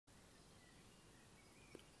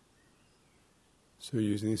So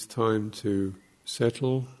using this time to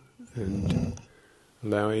settle and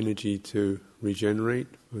allow energy to regenerate.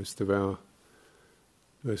 Most of the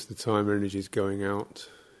time energy is going out,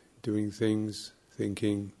 doing things,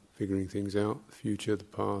 thinking, figuring things out, the future, the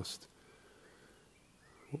past,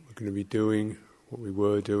 what we're going to be doing, what we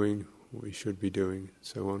were doing, what we should be doing,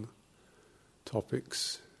 so on.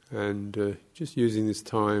 Topics, and just using this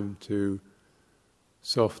time to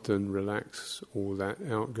soften, relax all that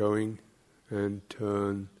outgoing and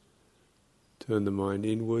turn the mind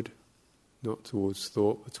inward, not towards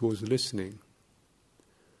thought, but towards listening.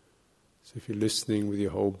 So if you're listening with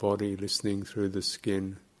your whole body, listening through the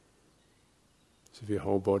skin, so if your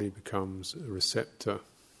whole body becomes a receptive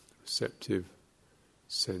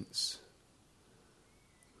sense.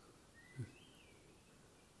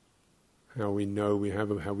 How we know we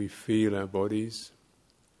have, how we feel our bodies,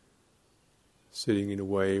 sitting in a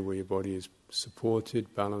way where your body is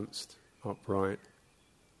supported, balanced, upright.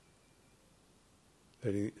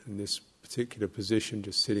 Letting, in this particular position,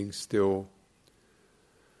 just sitting still,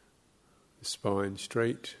 the spine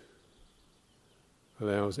straight,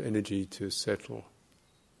 allows energy to settle.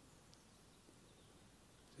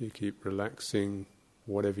 So you keep relaxing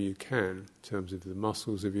whatever you can in terms of the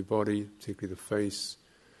muscles of your body, particularly the face,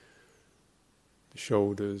 the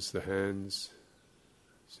shoulders, the hands.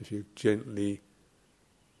 So if you're gently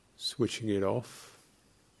switching it off,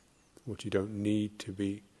 what you don't need to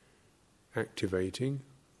be activating,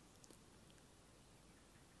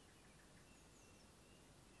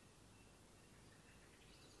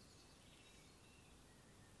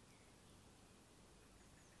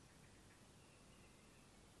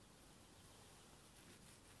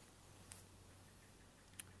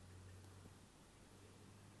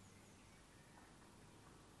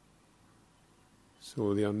 so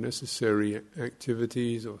all the unnecessary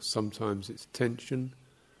activities, or sometimes it's tension,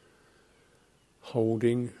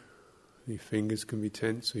 holding, your fingers can be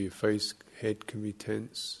tense, or your face, head can be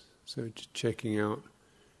tense. So just checking out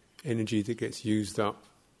energy that gets used up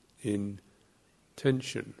in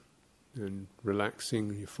tension, and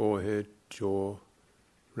relaxing your forehead, jaw,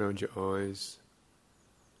 around your eyes.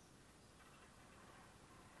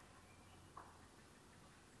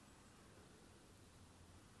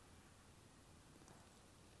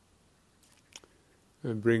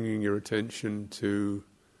 And bringing your attention to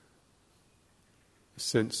the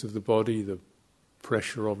sense of the body, the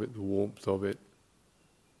pressure of it, the warmth of it,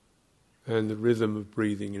 and the rhythm of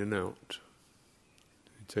breathing in and out.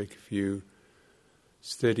 You take a few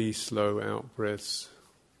steady, slow out breaths,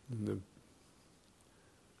 and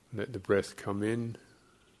let the breath come in.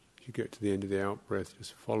 As you get to the end of the out breath,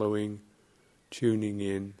 just following, tuning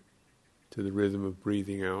in to the rhythm of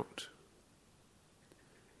breathing out,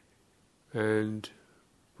 and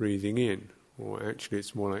breathing in, or actually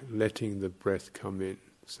it's more like letting the breath come in,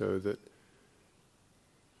 so that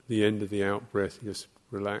the end of the out-breath you just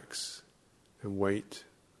relax and wait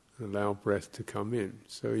and allow breath to come in.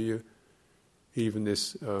 So even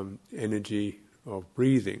this energy of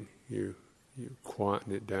breathing, you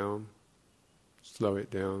quieten it down, slow it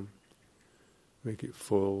down, make it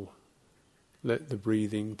full, let the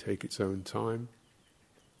breathing take its own time,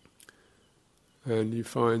 and you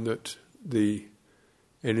find that the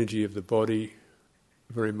energy of the body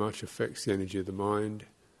very much affects the energy of the mind.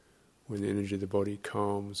 When the energy of the body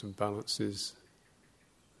calms and balances,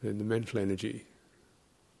 then the mental energy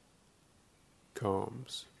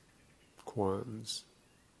calms, quietens.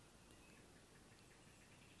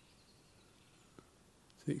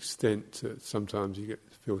 To the extent that sometimes you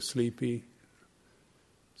feel sleepy.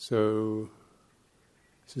 So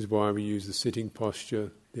this is why we use the sitting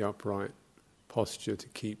posture, the upright posture, to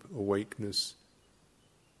keep awakeness,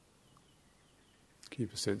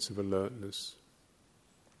 keep a sense of alertness.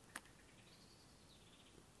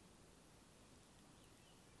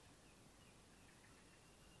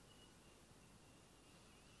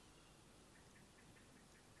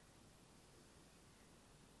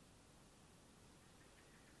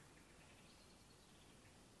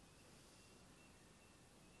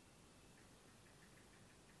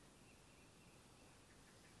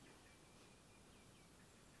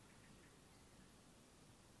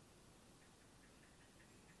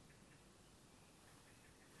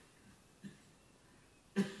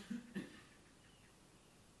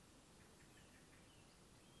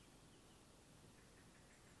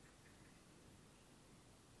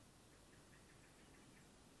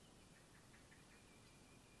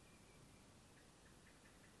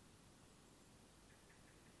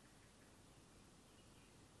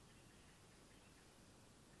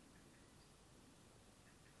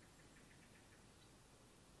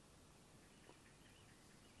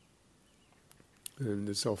 And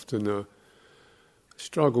there's often a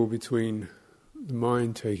struggle between the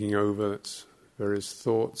mind taking over, that's various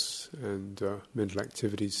thoughts and mental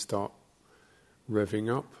activities start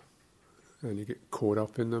revving up, and you get caught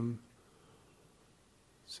up in them.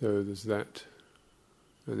 So there's that.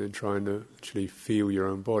 And then trying to actually feel your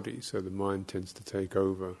own body, so the mind tends to take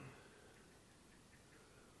over.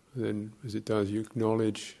 And then as it does, you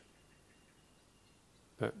acknowledge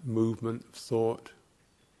that movement of thought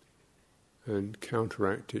and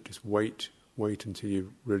counteract it. Just wait until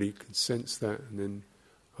you really can sense that, and then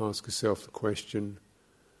ask yourself the question,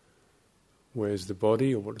 where's the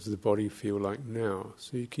body, or what does the body feel like now?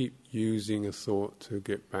 So you keep using a thought to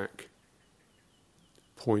get back,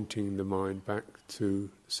 pointing the mind back to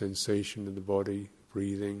the sensation of the body,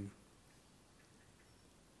 breathing.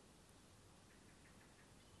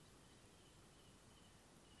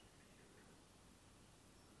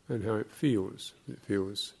 And how it feels. It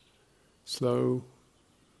feels slow,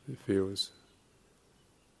 it feels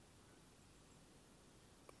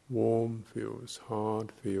warm, feels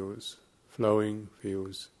hard, feels flowing,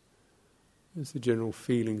 feels... It's the general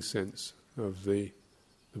feeling sense of the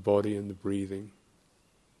body and the breathing.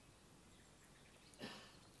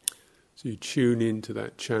 So you tune into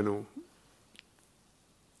that channel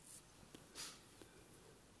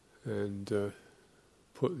and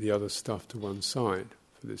put the other stuff to one side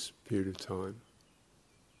for this period of time.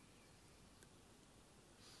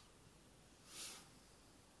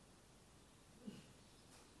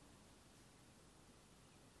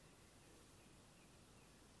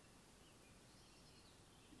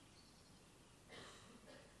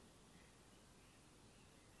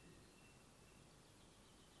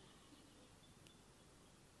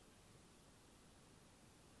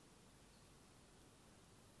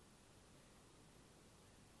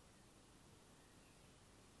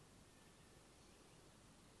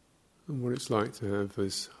 And what it's like to have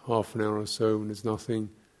this half an hour or so when there's nothing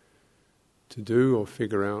to do or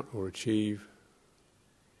figure out or achieve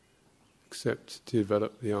except to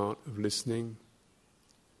develop the art of listening,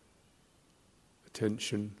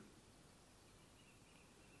 attention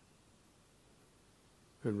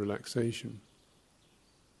and relaxation.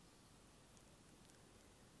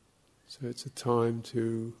 So it's a time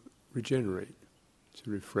to regenerate,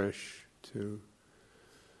 to refresh, to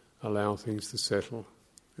allow things to settle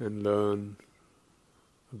and learn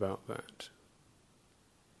about that.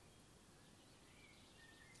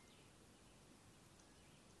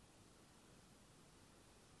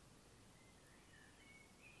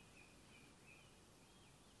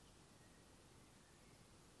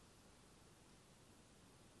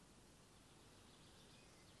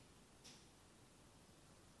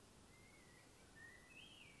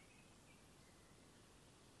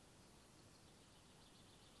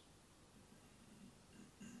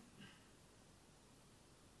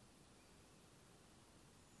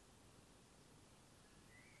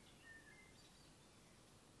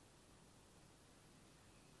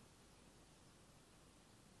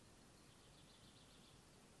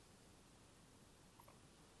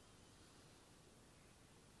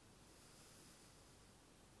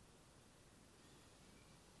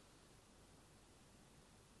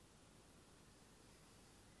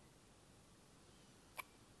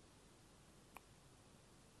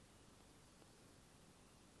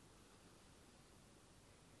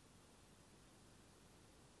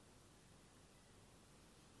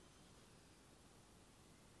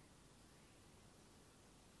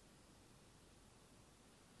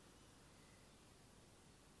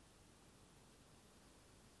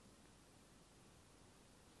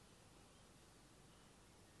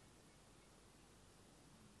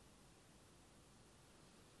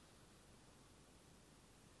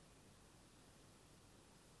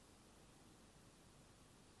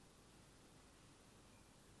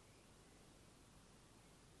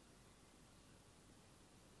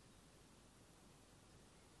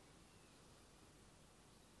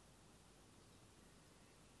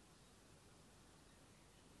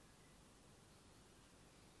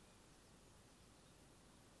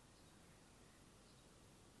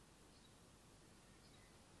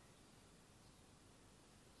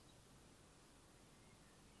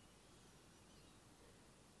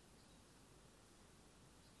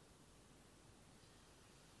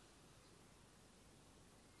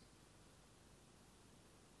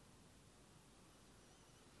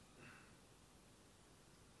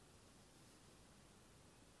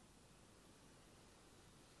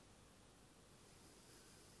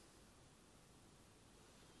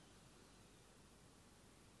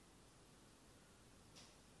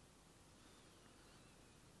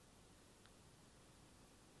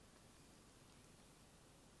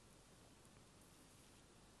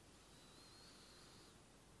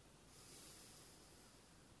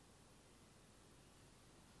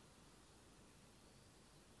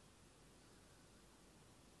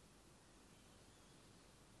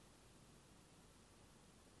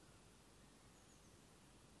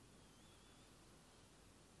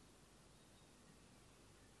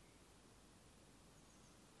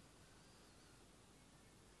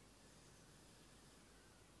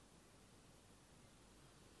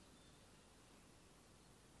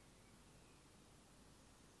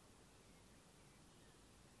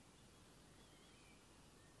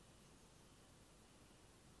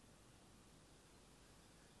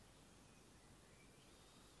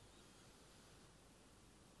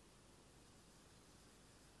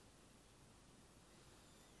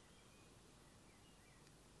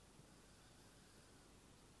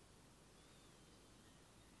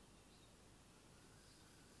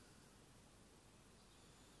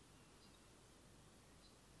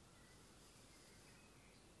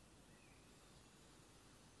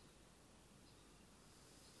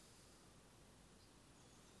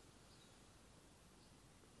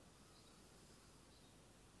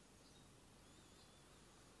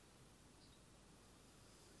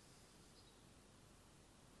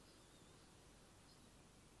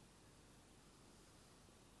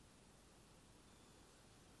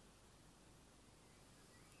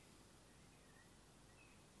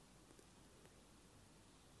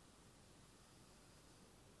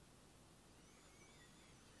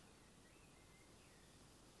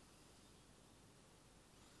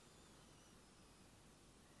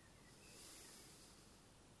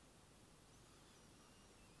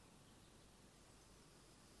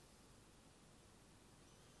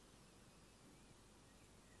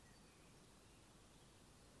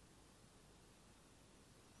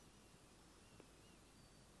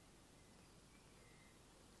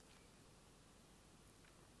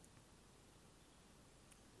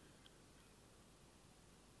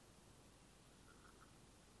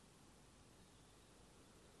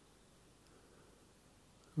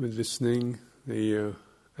 with listening, the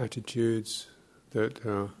attitudes that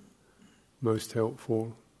are most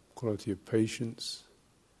helpful, quality of patience,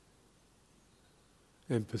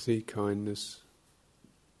 empathy, kindness,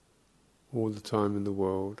 all the time in the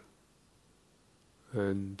world,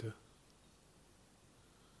 and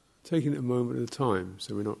taking it a moment at a time,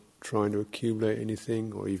 so we're not trying to accumulate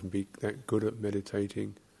anything or even be that good at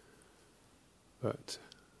meditating,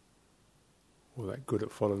 or that good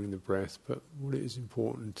at following the breath, but what it is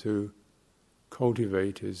important to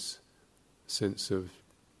cultivate is a sense of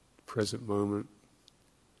present moment,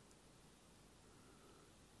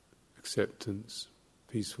 acceptance,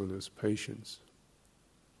 peacefulness, patience.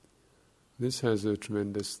 This has a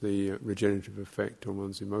tremendously regenerative effect on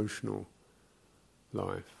one's emotional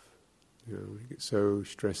life. You know, we get so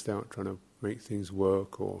stressed out trying to make things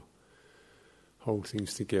work or hold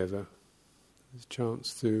things together. There's a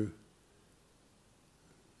chance to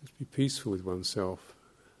just be peaceful with oneself,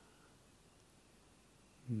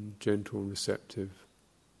 and gentle and receptive.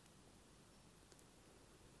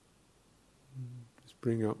 Just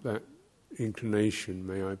bring up that inclination,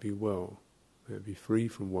 may I be well, may I be free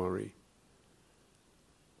from worry,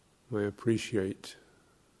 may I appreciate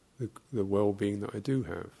the well-being that I do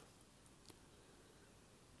have,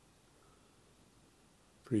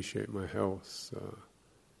 appreciate my health,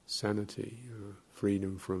 sanity,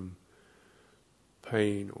 freedom from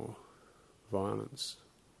pain or violence.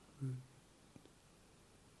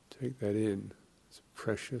 Take that in. It's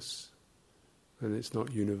precious and it's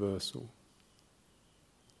not universal.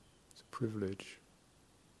 It's a privilege.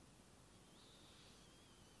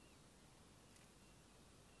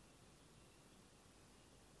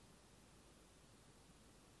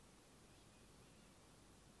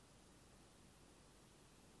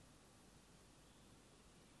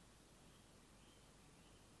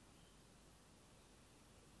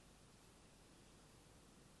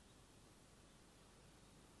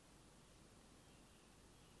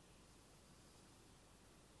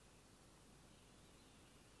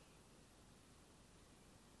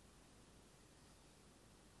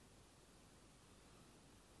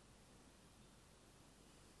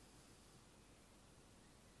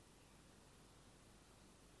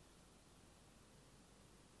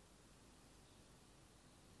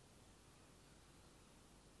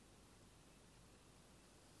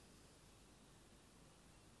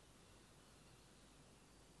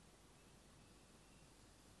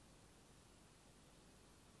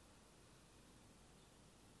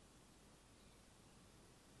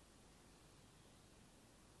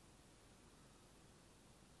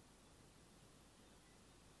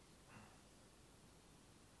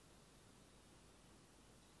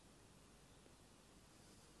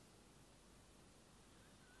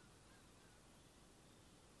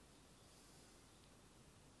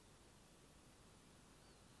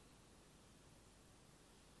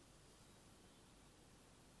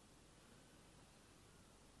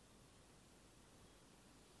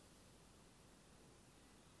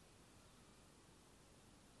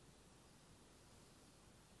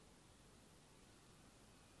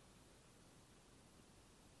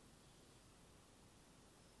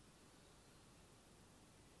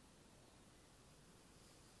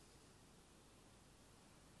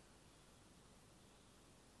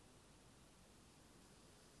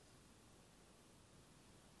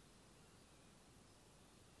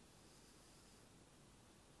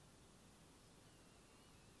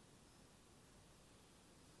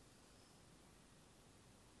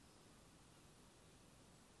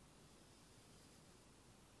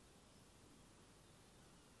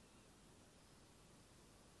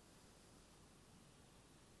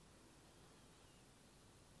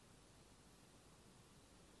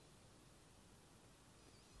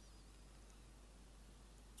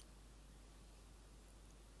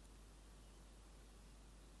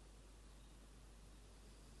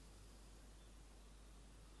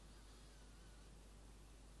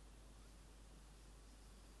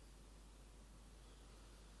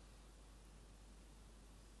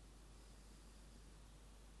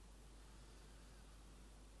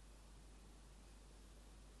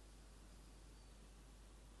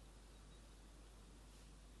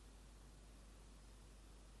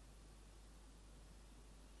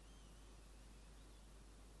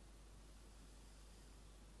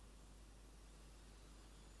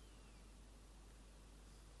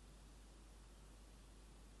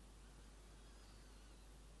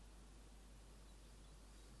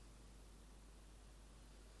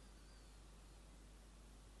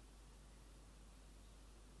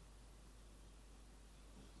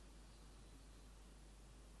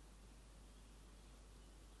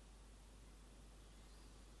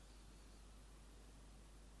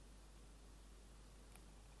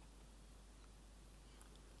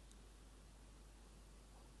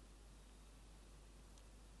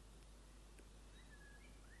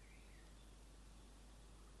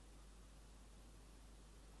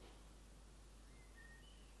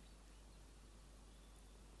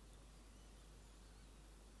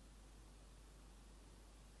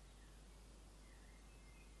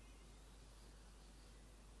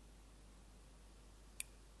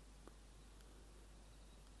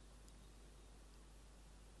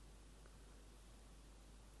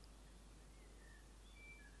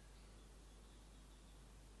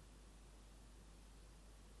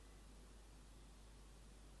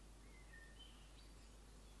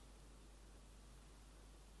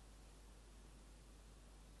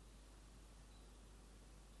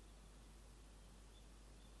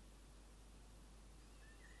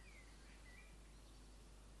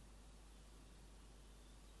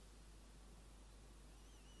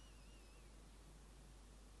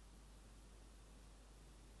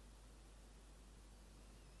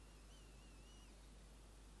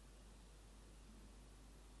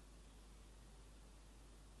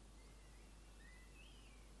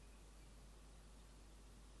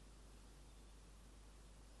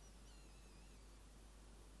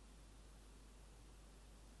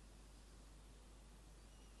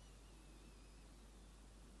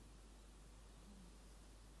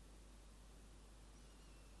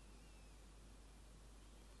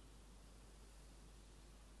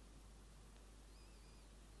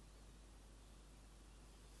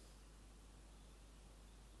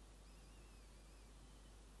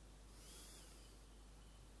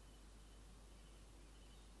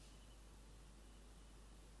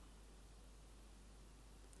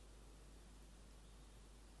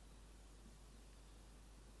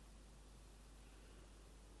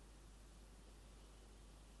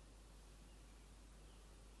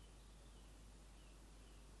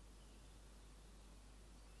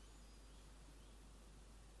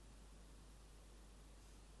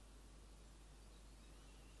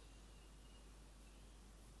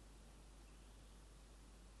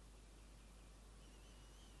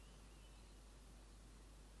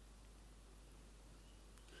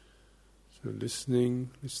 So listening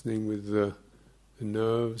with the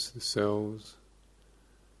nerves, the cells,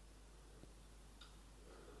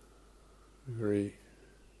 a very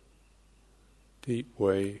deep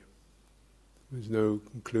way. There's no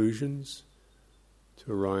conclusions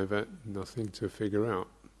to arrive at, nothing to figure out.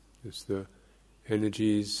 Just the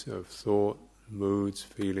energies of thought, moods,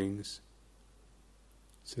 feelings,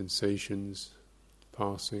 sensations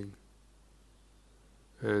passing,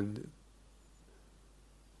 and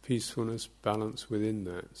peacefulness, balance within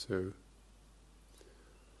that. So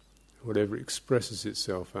whatever expresses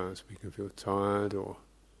itself as, we can feel tired or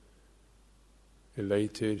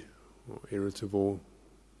elated or irritable,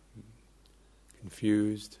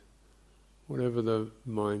 confused, whatever the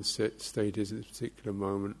mindset state is at a particular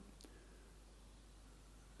moment,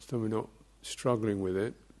 so we're not struggling with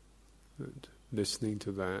it, but listening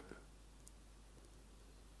to that.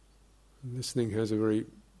 And listening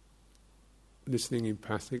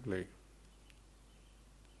empathically.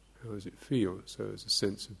 How does it feel? So there's a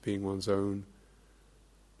sense of being one's own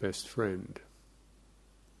best friend.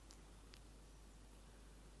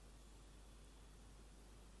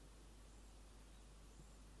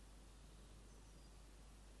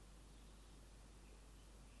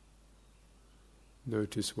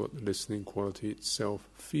 Notice what the listening quality itself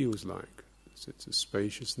feels like. So it's a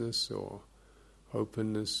spaciousness or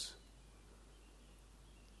openness,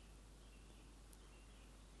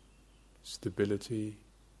 stability,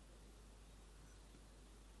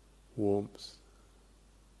 warmth.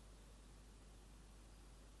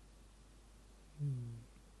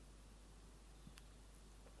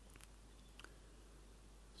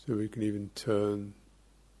 So we can even tune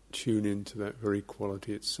into that very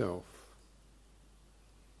quality itself.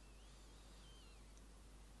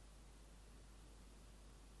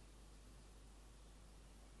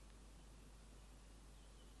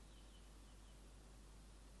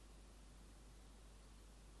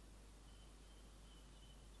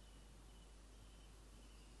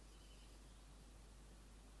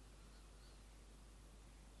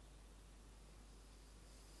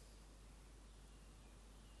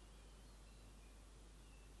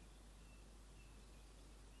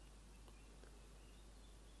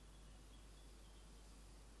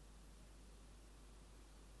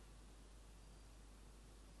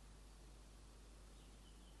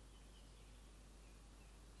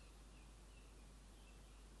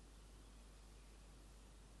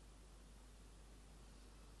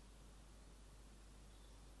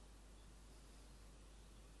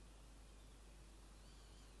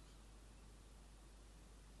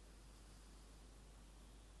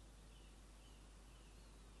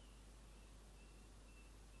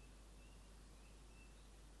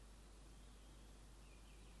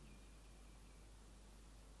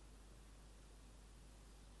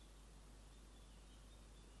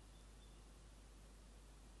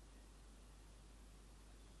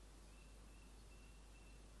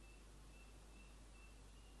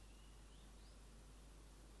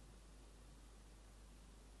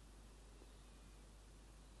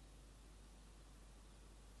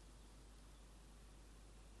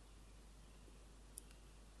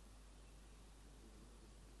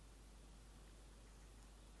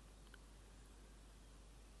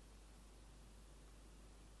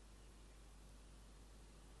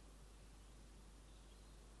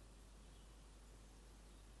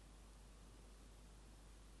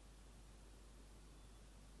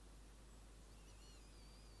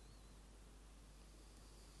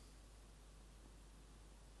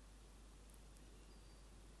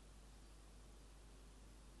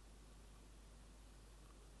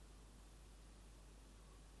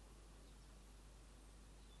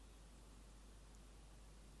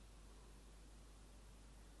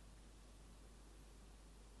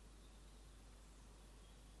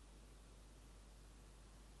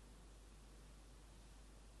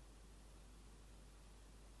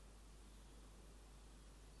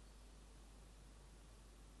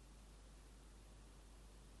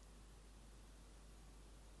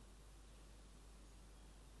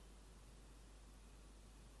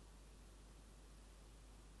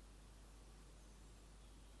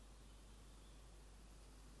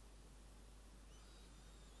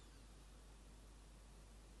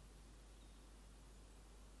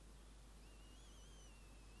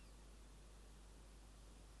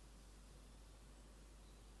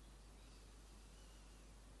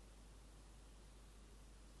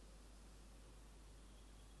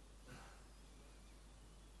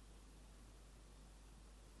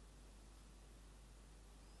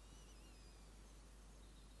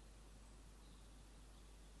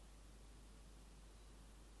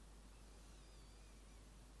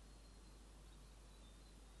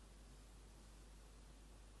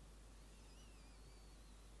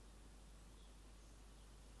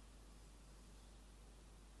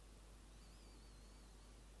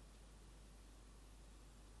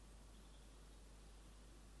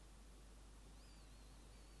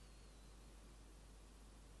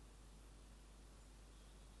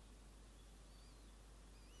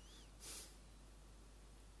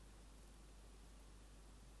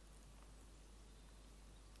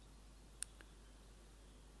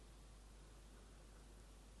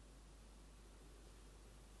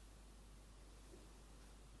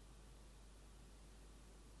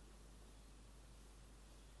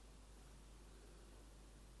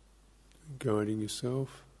 guiding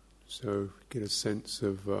yourself. So get a sense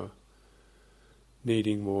of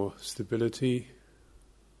needing more stability,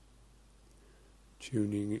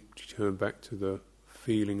 turn back to the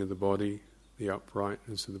feeling of the body, the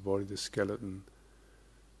uprightness of the body, the skeleton,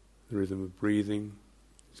 the rhythm of breathing.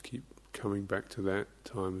 Just keep coming back to that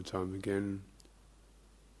time and time again.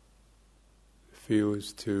 If it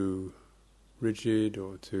feels too rigid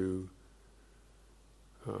or too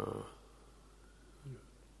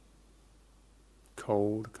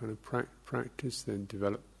cold kind of practice, then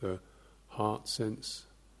develop the heart sense.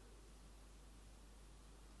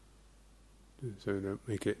 So don't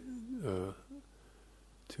make it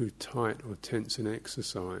too tight or tense in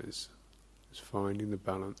exercise. Just finding the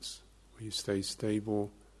balance where you stay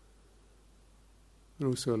stable and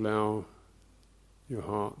also allow your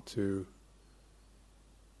heart to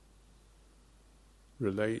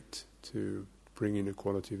relate, to bring in a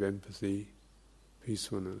quality of empathy,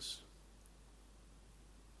 peacefulness,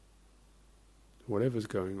 whatever's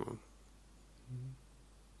going on.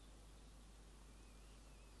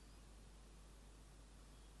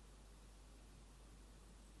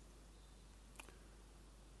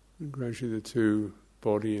 And gradually the two,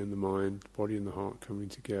 body and the mind, body and the heart coming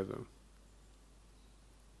together.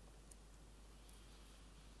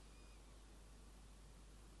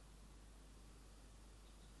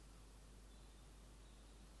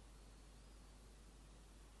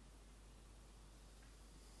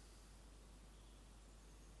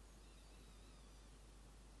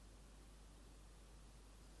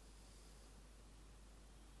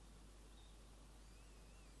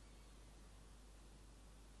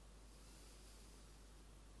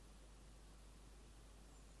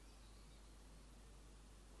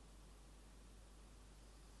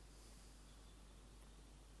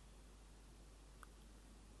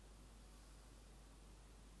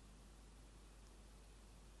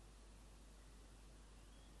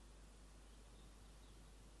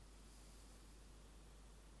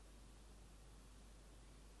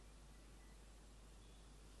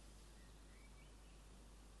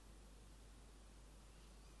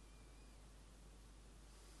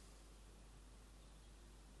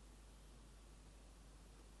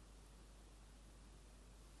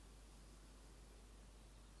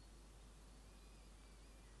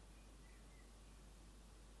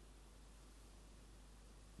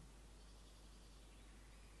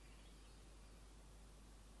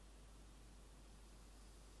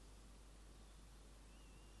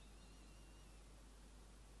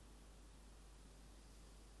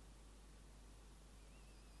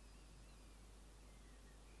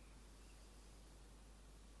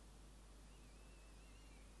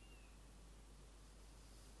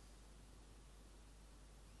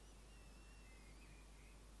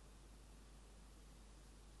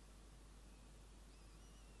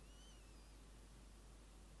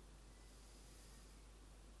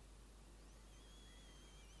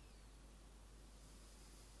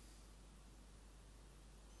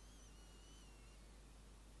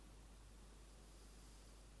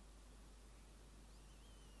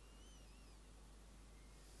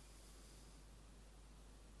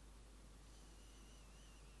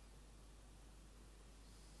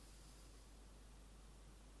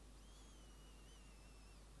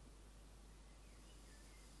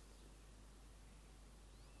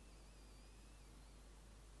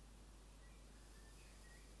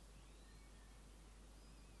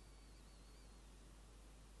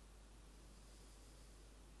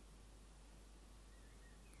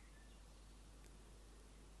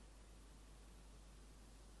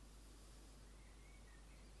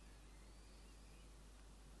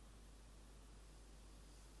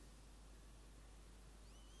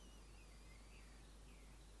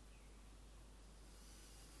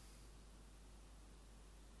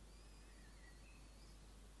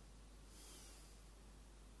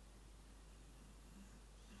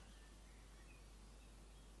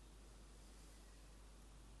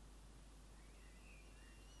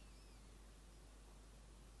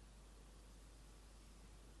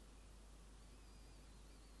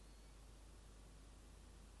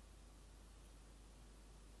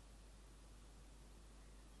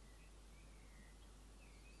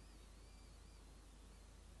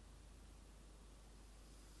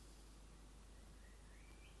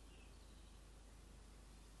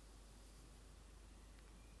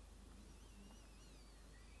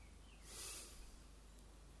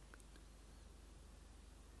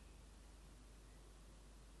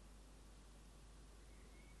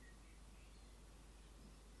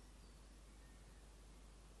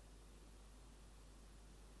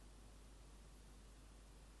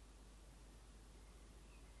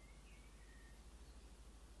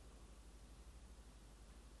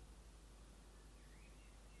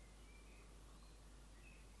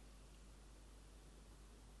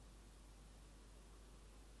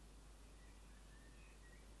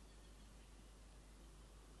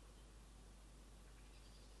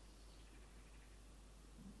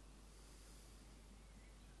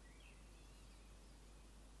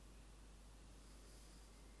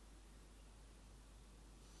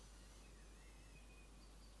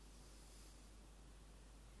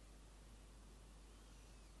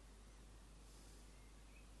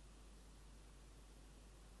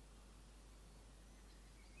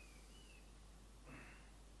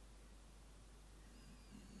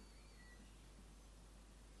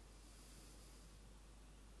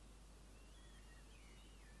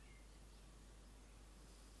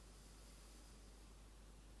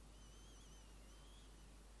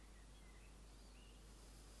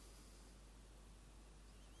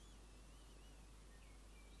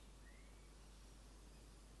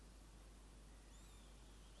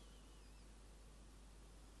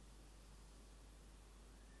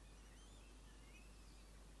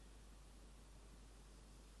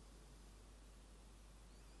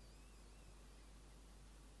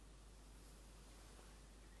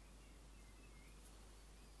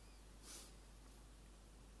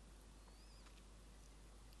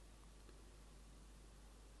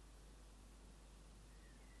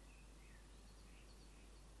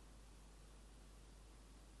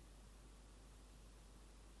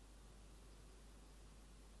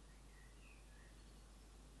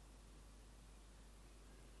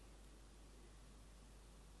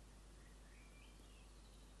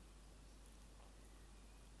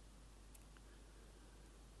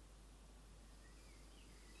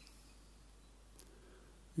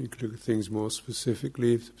 You can look at things more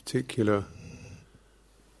specifically, if a particular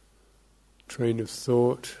train of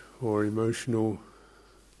thought or emotional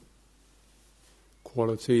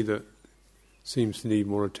quality that seems to need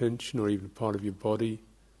more attention, or even part of your body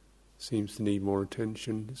seems to need more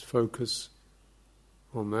attention. Just focus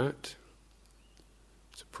on that.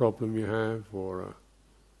 It's a problem you have, or a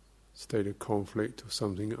state of conflict, or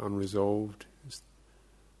something unresolved. Just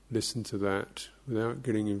listen to that without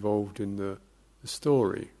getting involved in the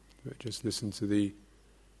story, but just listen to the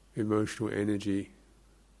emotional energy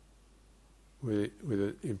with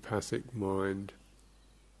an empathic mind,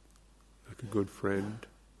 like a good friend.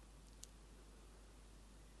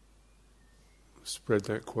 Spread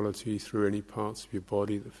that quality through any parts of your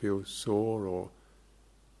body that feel sore or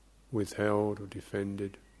withheld or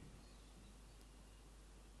defended.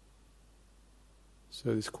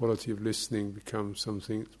 So this quality of listening becomes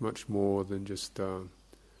something that's much more than just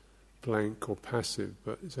blank or passive,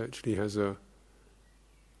 but it actually has a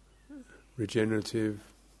regenerative,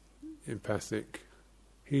 empathic,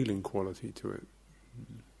 healing quality to it.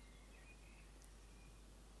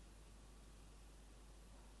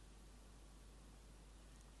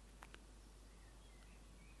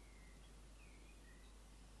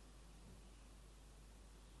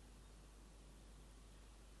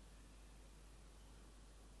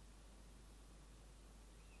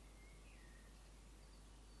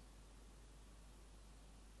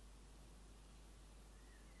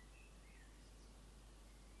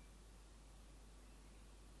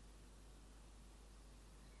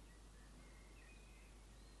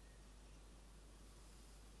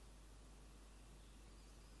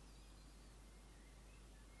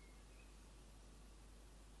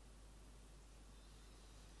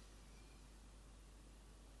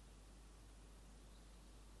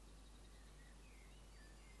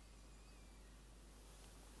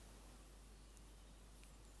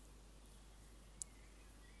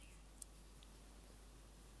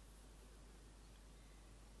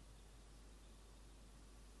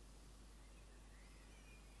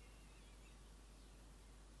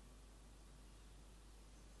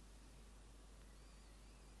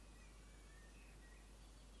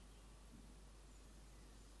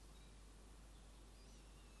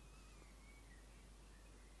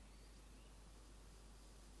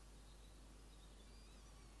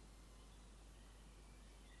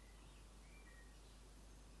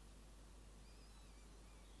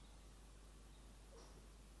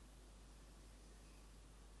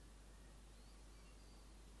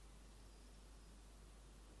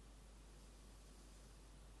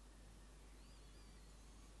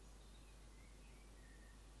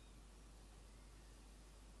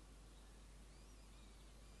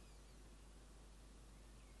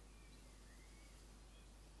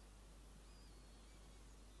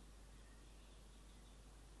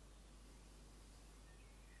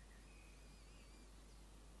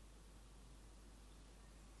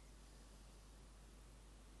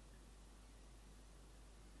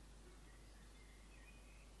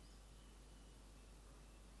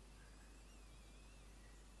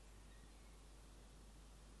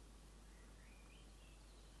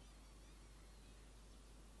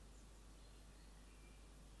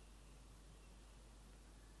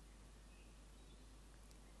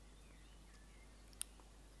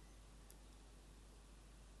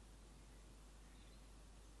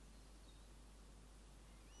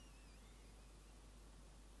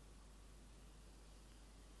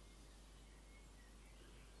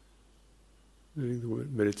 I think the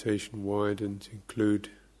word meditation widened to include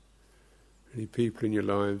any people in your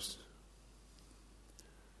lives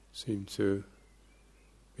seem to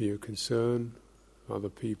be a concern, other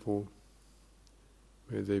people,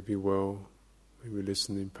 may they be well, may we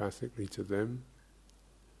listen empathically to them,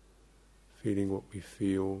 feeling what we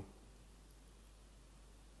feel,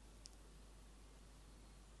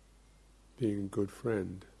 being a good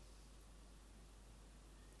friend.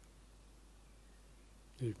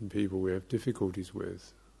 Even people we have difficulties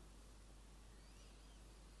with.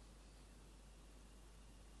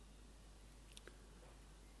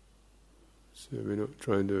 So we're not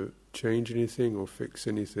trying to change anything or fix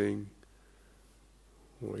anything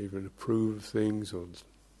or even approve of things or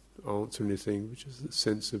answer anything, which is the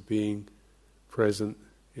sense of being present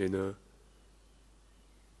in a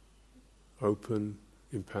open,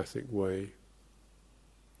 empathic way.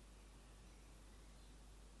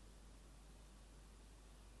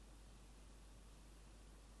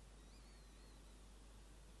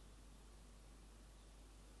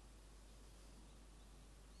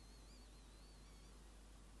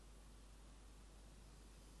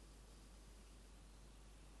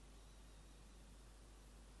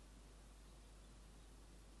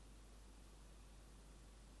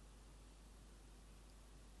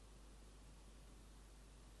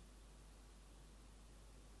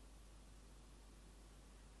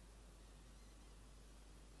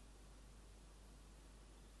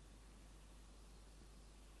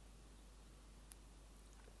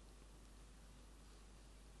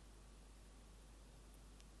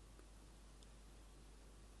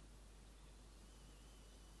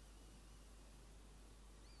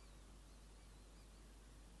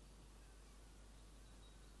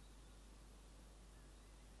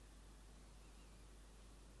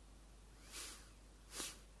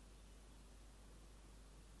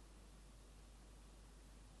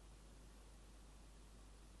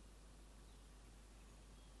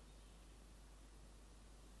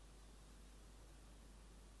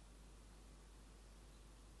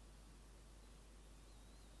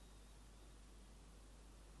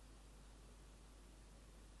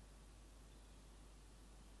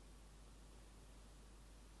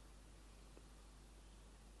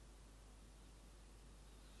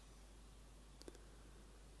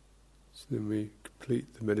 So then we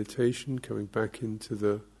complete the meditation, coming back into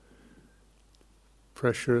the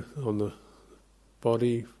pressure on the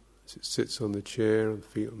body as it sits on the chair, the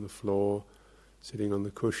feet on the floor, sitting on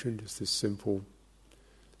the cushion, just this simple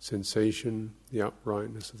sensation, the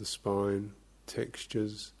uprightness of the spine,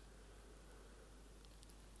 textures,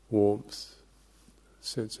 warmth,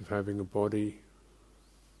 sense of having a body,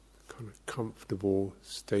 kind of comfortable,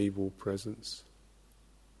 stable presence.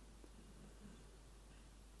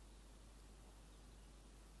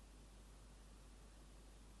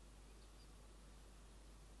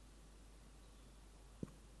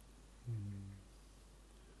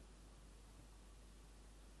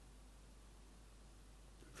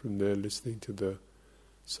 From there, listening to the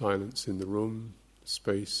silence in the room,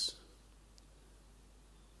 space,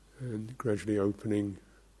 and gradually opening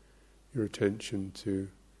your attention to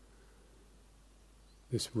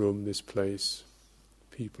this room, this place,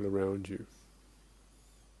 people around you.